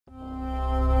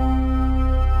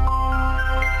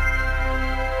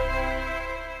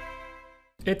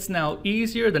It's now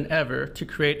easier than ever to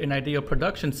create an ideal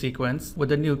production sequence with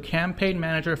the new Campaign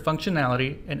Manager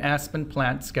functionality in Aspen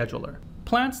Plant Scheduler.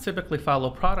 Plants typically follow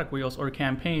product wheels or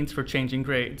campaigns for changing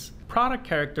grades. Product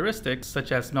characteristics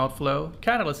such as melt flow,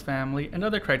 catalyst family, and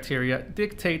other criteria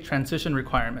dictate transition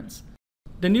requirements.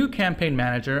 The new Campaign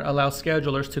Manager allows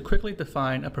schedulers to quickly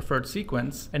define a preferred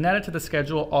sequence and add it to the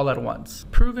schedule all at once.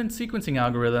 Proven sequencing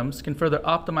algorithms can further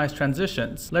optimize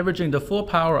transitions, leveraging the full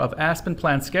power of Aspen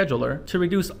Plant Scheduler to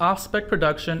reduce off-spec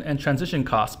production and transition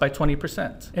costs by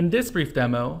 20%. In this brief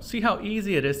demo, see how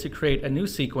easy it is to create a new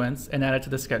sequence and add it to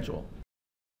the schedule.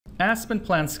 Aspen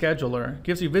Plant Scheduler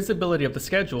gives you visibility of the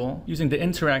schedule using the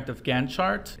interactive Gantt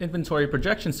chart, inventory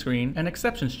projection screen, and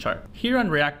exceptions chart. Here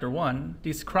on Reactor 1,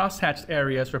 these cross-hatched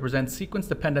areas represent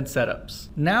sequence-dependent setups.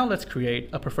 Now let's create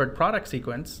a preferred product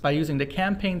sequence by using the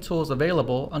campaign tools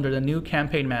available under the new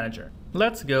Campaign Manager.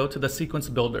 Let's go to the Sequence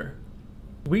Builder.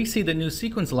 We see the new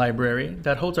sequence library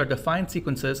that holds our defined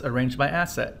sequences arranged by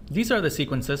asset. These are the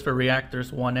sequences for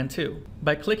reactors 1 and 2.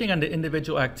 By clicking on the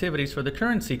individual activities for the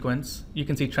current sequence, you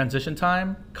can see transition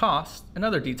time, cost, and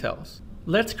other details.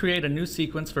 Let's create a new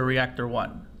sequence for reactor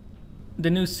 1.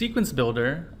 The new sequence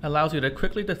builder allows you to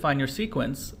quickly define your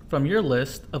sequence from your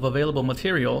list of available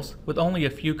materials with only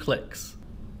a few clicks.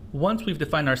 Once we've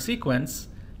defined our sequence,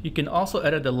 you can also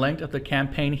edit the length of the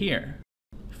campaign here.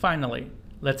 Finally,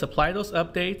 let's apply those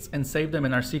updates and save them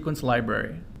in our sequence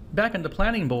library. Back on the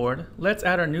planning board, let's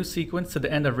add our new sequence to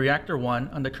the end of Reactor 1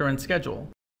 on the current schedule.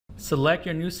 Select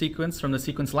your new sequence from the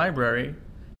sequence library,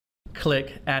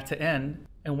 click Add to End,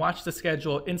 and watch the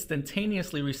schedule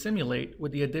instantaneously resimulate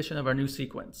with the addition of our new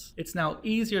sequence. It's now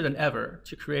easier than ever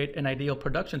to create an ideal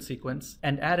production sequence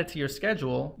and add it to your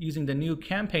schedule using the new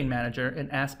Campaign Manager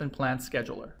in Aspen Plant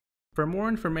Scheduler. For more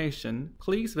information,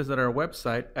 please visit our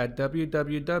website at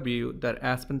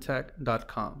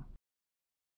www.aspentech.com.